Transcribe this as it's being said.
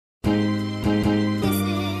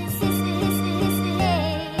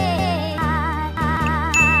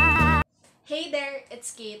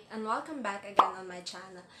it's Kate and welcome back again on my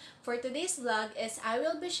channel. For today's vlog is I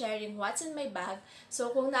will be sharing what's in my bag. So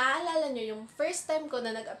kung naaalala nyo, yung first time ko na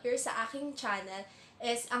nag-appear sa aking channel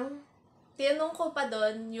is ang tinanong ko pa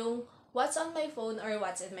doon yung what's on my phone or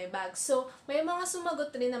what's in my bag. So may mga sumagot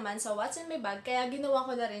rin naman sa what's in my bag kaya ginawa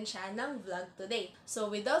ko na rin siya ng vlog today. So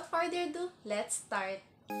without further ado, let's start!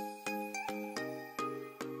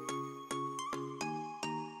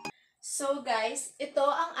 So guys, ito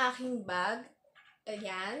ang aking bag.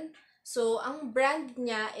 Ayan. So, ang brand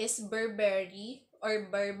niya is Burberry or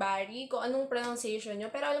Burberry, kung anong pronunciation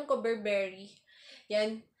nyo. Pero alam ko Burberry.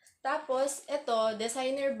 Yan. Tapos, ito,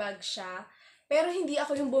 designer bag siya. Pero hindi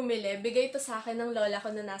ako yung bumili. Bigay ito sa akin ng lola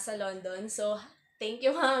ko na nasa London. So, thank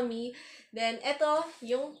you, mommy. Then, ito,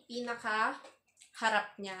 yung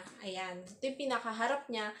pinaka-harap niya. Ayan. Ito yung pinaka-harap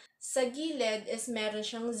niya. Sa gilid is meron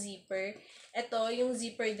siyang zipper. Ito, yung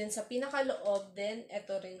zipper din sa pinaka-loob. Then,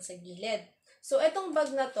 ito rin sa gilid. So, itong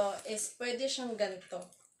bag na to is pwede siyang ganito.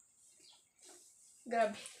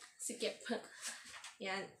 Grabe, sikip.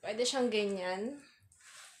 Yan, pwede siyang ganyan.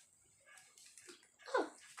 Oh.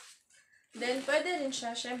 Then, pwede rin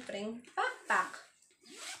siya, syempre, backpack.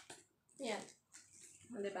 Yan.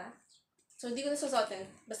 O, diba? So, hindi ko nasusuotin.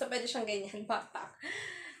 Basta pwede siyang ganyan, backpack.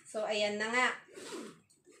 So, ayan na nga.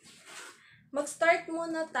 Mag-start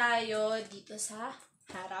muna tayo dito sa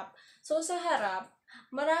harap. So, sa harap,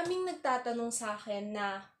 maraming nagtatanong sa akin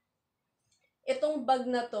na itong bag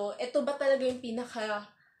na to, ito ba talaga yung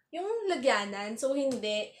yung lagyanan? So,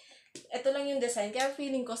 hindi. Ito lang yung design. Kaya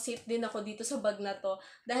feeling ko safe din ako dito sa bag na to.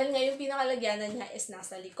 Dahil nga yung pinakalagyanan niya is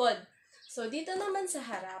nasa likod. So, dito naman sa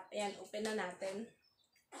harap, ayan, open na natin.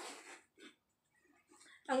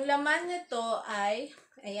 Ang laman nito ay,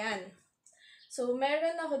 ayan. So,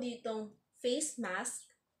 meron ako ditong face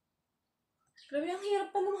mask. Grabe, ang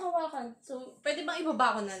hirap pa nung hawakan. So, pwede bang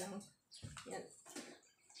ibaba ko na lang? Yan.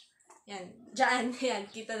 Yan. Diyan. Yan.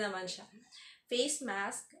 Kita naman siya. Face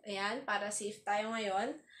mask. Ayan. Para safe tayo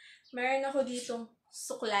ngayon. Meron ako ditong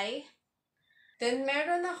suklay. Then,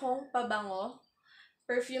 meron akong pabango.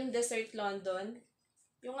 Perfume Dessert London.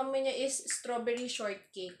 Yung amoy niya is strawberry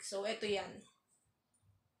shortcake. So, ito yan.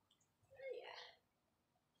 Ayan.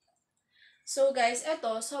 So, guys,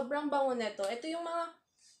 ito. Sobrang bango nito. Ito yung mga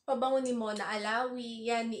pabango ni Mona Alawi,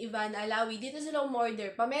 yan, ni Ivan Alawi. Dito sila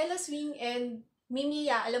umorder. Pamela Swing and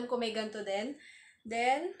Mimiya, alam ko may ganito din.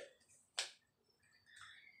 Then,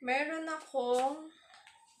 meron akong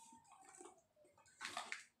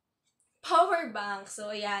power bank.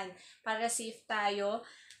 So, ayan, para safe tayo.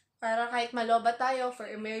 Para kahit maloba tayo for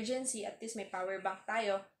emergency, at least may power bank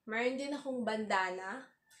tayo. Meron din akong bandana.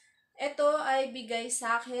 Ito ay bigay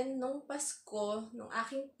sa akin nung Pasko, nung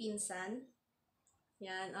aking pinsan.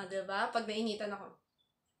 Yan, o, diba? Pag nainitan ako.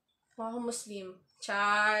 Kung ako Muslim.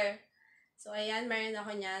 Char! So, ayan, meron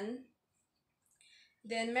ako nyan.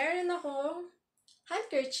 Then, meron akong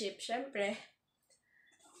handkerchief, syempre.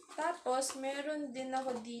 Tapos, meron din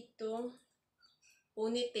ako dito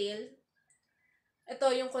ponytail. Ito,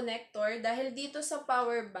 yung connector. Dahil dito sa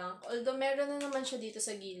power bank, although meron na naman siya dito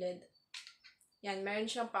sa gilid. Yan, meron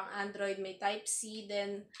siyang pang Android, may Type-C,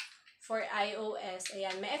 then for iOS,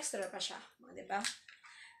 ayan, may extra pa siya. O, diba?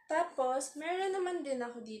 Tapos, meron naman din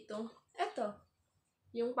ako dito. Ito.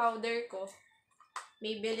 Yung powder ko.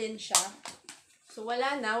 Maybelline siya. So,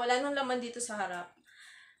 wala na. Wala nang laman dito sa harap.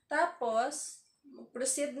 Tapos,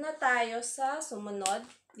 proceed na tayo sa sumunod.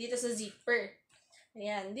 Dito sa zipper.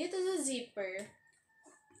 Ayan. Dito sa zipper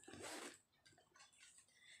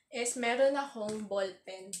is meron akong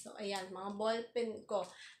ballpen. So, ayan. Mga ballpen ko.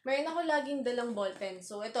 Meron ako laging dalang ballpen.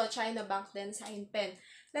 So, ito, China Bank din, sign pen.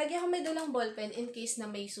 Lagi ako may dalang ballpen in case na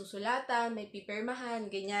may susulatan, may pipirmahan,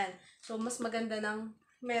 ganyan. So, mas maganda nang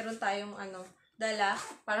meron tayong dala,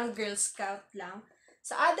 parang Girl Scout lang.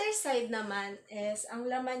 Sa other side naman is, ang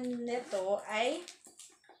laman nito ay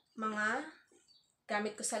mga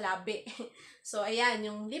gamit ko sa labi. So, ayan,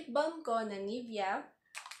 yung lip balm ko na Nivea.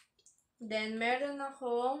 Then, meron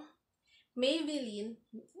akong Maybelline.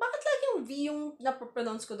 Bakit lagi yung V yung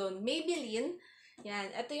napropronounce ko doon? Maybelline.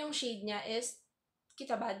 Yan, ito yung shade niya is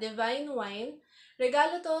kita ba? Divine Wine.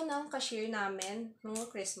 Regalo to ng cashier namin noong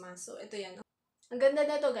Christmas. So, ito yan. Ang ganda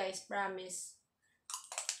na to, guys. Promise.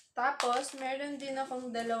 Tapos, meron din akong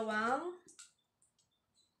dalawang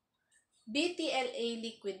BTLA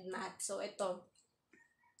Liquid Matte. So, ito.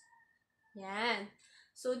 Yan.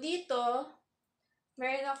 So, dito,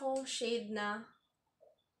 meron akong shade na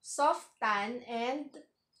Soft Tan and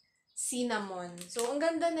Cinnamon. So, ang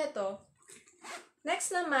ganda nito.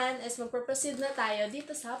 Next naman is magpo-proceed na tayo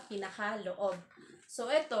dito sa pinakaloob.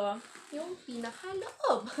 So, ito, yung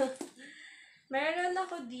pinakaloob. Meron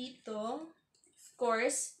ako dito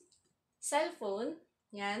course, cellphone.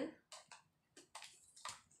 Yan.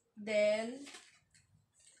 Then,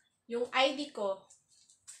 yung ID ko.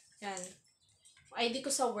 Yan. ID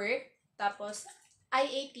ko sa work. Tapos,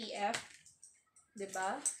 IATF.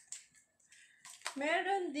 Diba?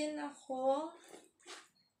 Meron din ako,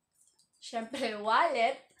 syempre,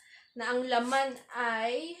 wallet na ang laman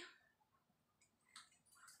ay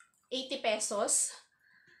 80 pesos.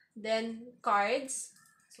 Then, cards.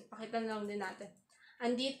 So, pakita na lang din natin.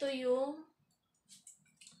 Andito yung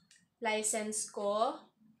license ko.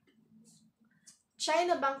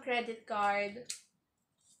 China Bank credit card.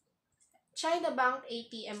 China Bank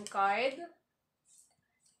ATM card.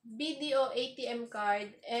 BDO ATM card.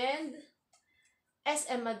 And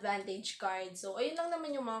SM Advantage card. So, ayun lang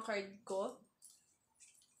naman yung mga card ko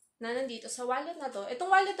na nandito sa wallet na to. Itong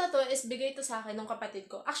wallet na to is bigay to sa akin ng kapatid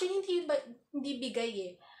ko. Actually, hindi bigay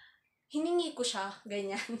eh. Hiningi ko siya.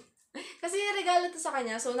 Ganyan. Kasi regalo to sa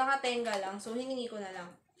kanya. So, nakatenga lang. So, hiningi ko na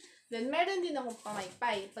lang. Then, meron din akong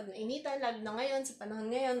pamaypay. Pag nainitan, lalo na ngayon, sa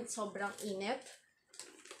panahon ngayon, sobrang init.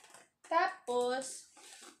 Tapos,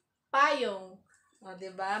 payong. O,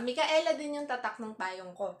 diba? Mikaela din yung tatak ng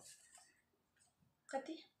payong ko.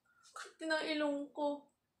 Kati ng ilong ko.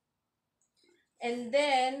 And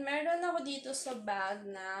then, meron ako dito sa bag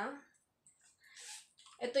na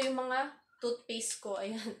ito yung mga toothpaste ko.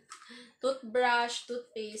 Ayan. Toothbrush,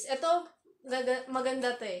 toothpaste. Ito,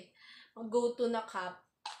 maganda to eh. Go-to na cup.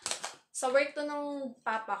 Sa work to ng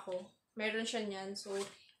papa ko. Meron siya niyan. So,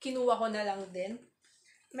 kinuha ko na lang din.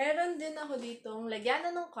 Meron din ako ditong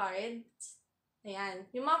lagyanan ng cards. Ayan.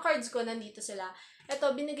 Yung mga cards ko, nandito sila.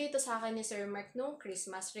 Ito, binigay to sa akin ni Sir Mark nung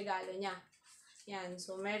Christmas. Regalo niya. Yan.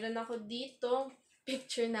 So, meron ako dito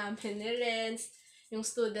picture namin ni Renz. Yung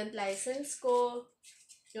student license ko.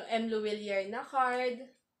 Yung M. Luwilier na card.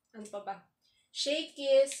 Ano pa ba?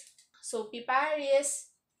 Shakey's. Soapy Paris.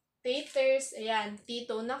 Taters. Ayan.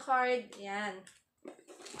 Tito na card. Ayan.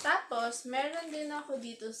 Tapos, meron din ako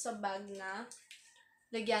dito sa bag na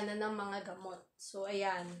lagyanan ng mga gamot. So,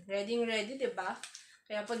 ayan. Ready, diba?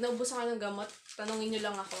 Kaya pag naubusan ka ng gamot, tanungin nyo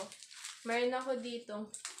lang ako. Meron ako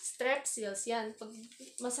dito strepsils. Yan. Pag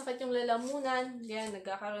masakit yung lalamunan, yan,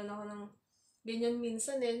 nagkakaroon ako ng ganyan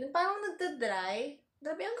minsan eh. Parang nagda-dry.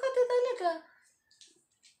 Grabe, ang kate talaga.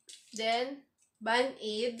 Then,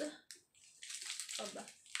 Band-Aid. Aba.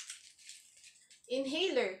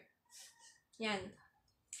 Inhaler. Yan.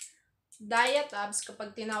 Diatabs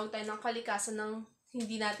kapag tinawag tayo ng kalikasan ng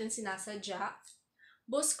hindi natin sinasadya.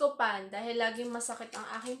 Buscopan, dahil laging masakit ang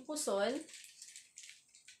aking puson.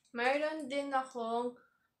 Mayroon din akong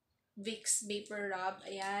Vicks Vapor Rub.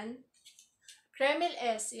 Ayan. Kremil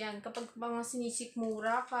S. Ayan. Kapag mga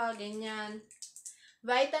sinisikmura ka, ganyan.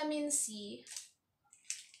 Vitamin C.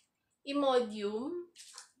 Imodium.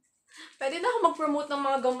 Pwede na ako mag-promote ng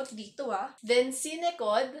mga gamot dito ah. Then,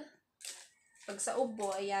 Cinecod. Pag sa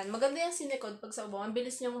ubo, ayan. Maganda yung Cinecod pag sa ubo.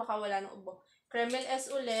 Mabilis niyang makawala ng ubo. Kremil S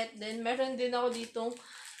ulit. Then, meron din ako ditong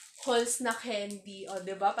Halls na candy. O,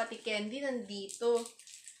 diba? Pati candy nandito.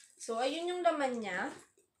 So, ayun yung laman niya.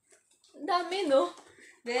 Ang dami, no?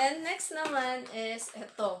 Then, next naman is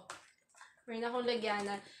ito. Meron akong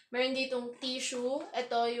lagyanan. Meron ditong tissue.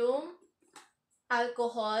 Ito yung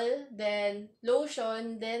alcohol. Then,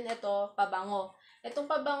 lotion. Then, ito, pabango. Itong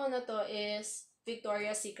pabango na to is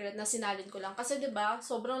Victoria's Secret na sinalin ko lang. Kasi, diba,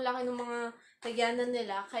 sobrang laki ng mga lagyanan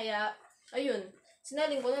nila. Kaya, ayun,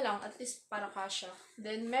 sinalin ko na lang, at least para kasya.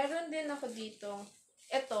 Then, meron din ako dito,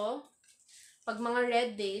 ito, pag mga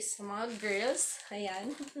red days, sa mga girls,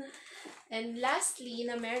 ayan. And lastly,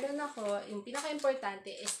 na meron ako, yung pinaka-importante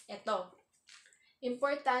is ito.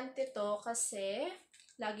 Importante to kasi,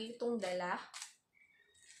 lagi itong dala.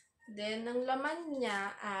 Then, ang laman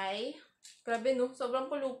niya ay, grabe no, sobrang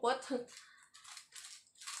pulupot.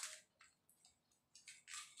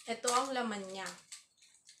 Ito ang laman niya.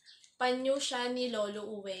 Panyo siya ni Lolo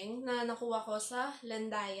Uweng na nakuha ko sa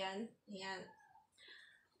Landayan. Ayan.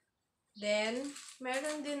 Then,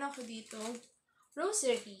 meron din ako dito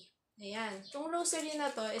rosary. Ayan. Itong rosary na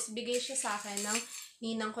to is bigay siya sa akin ng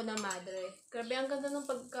ninang ko na madre. Grabe, ang ganda ng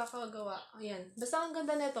pagkakagawa. Ayan. Basta ang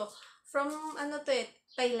ganda nito. From, ano to eh,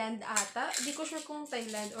 Thailand ata. Hindi ko sure kung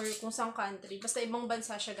Thailand or kung saan country. Basta ibang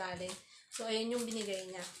bansa siya galing. So, ayan yung binigay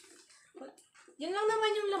niya. Yun lang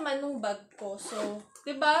naman yung laman ng bag ko. So,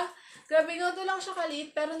 diba? Grabe nga to lang siya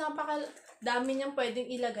kalit, pero napakadami niyang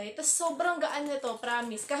pwedeng ilagay. Tapos sobrang gaan nito,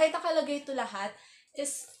 promise. Kahit nakalagay ito lahat,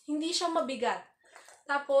 is hindi siya mabigat.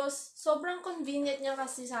 Tapos, sobrang convenient niya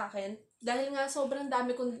kasi sa akin. Dahil nga sobrang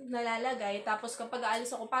dami kong nalalagay. Tapos kapag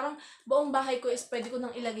aalis ako, parang buong bahay ko is pwede ko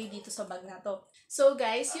nang ilagay dito sa bag na to. So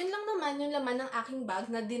guys, yun lang naman yung laman ng aking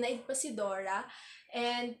bag na dinaig pa si Dora.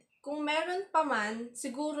 And kung meron pa man,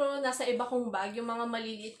 siguro nasa iba kong bag, yung mga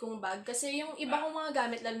maliliit kong bag. Kasi yung iba kong mga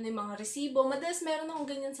gamit, lalo na yung mga resibo, madalas meron akong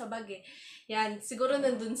ganyan sa bag eh. Yan, siguro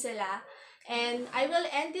nandun sila. And I will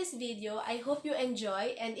end this video. I hope you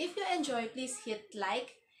enjoy. And if you enjoy, please hit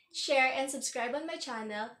like, share, and subscribe on my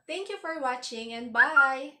channel. Thank you for watching and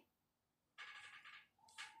bye!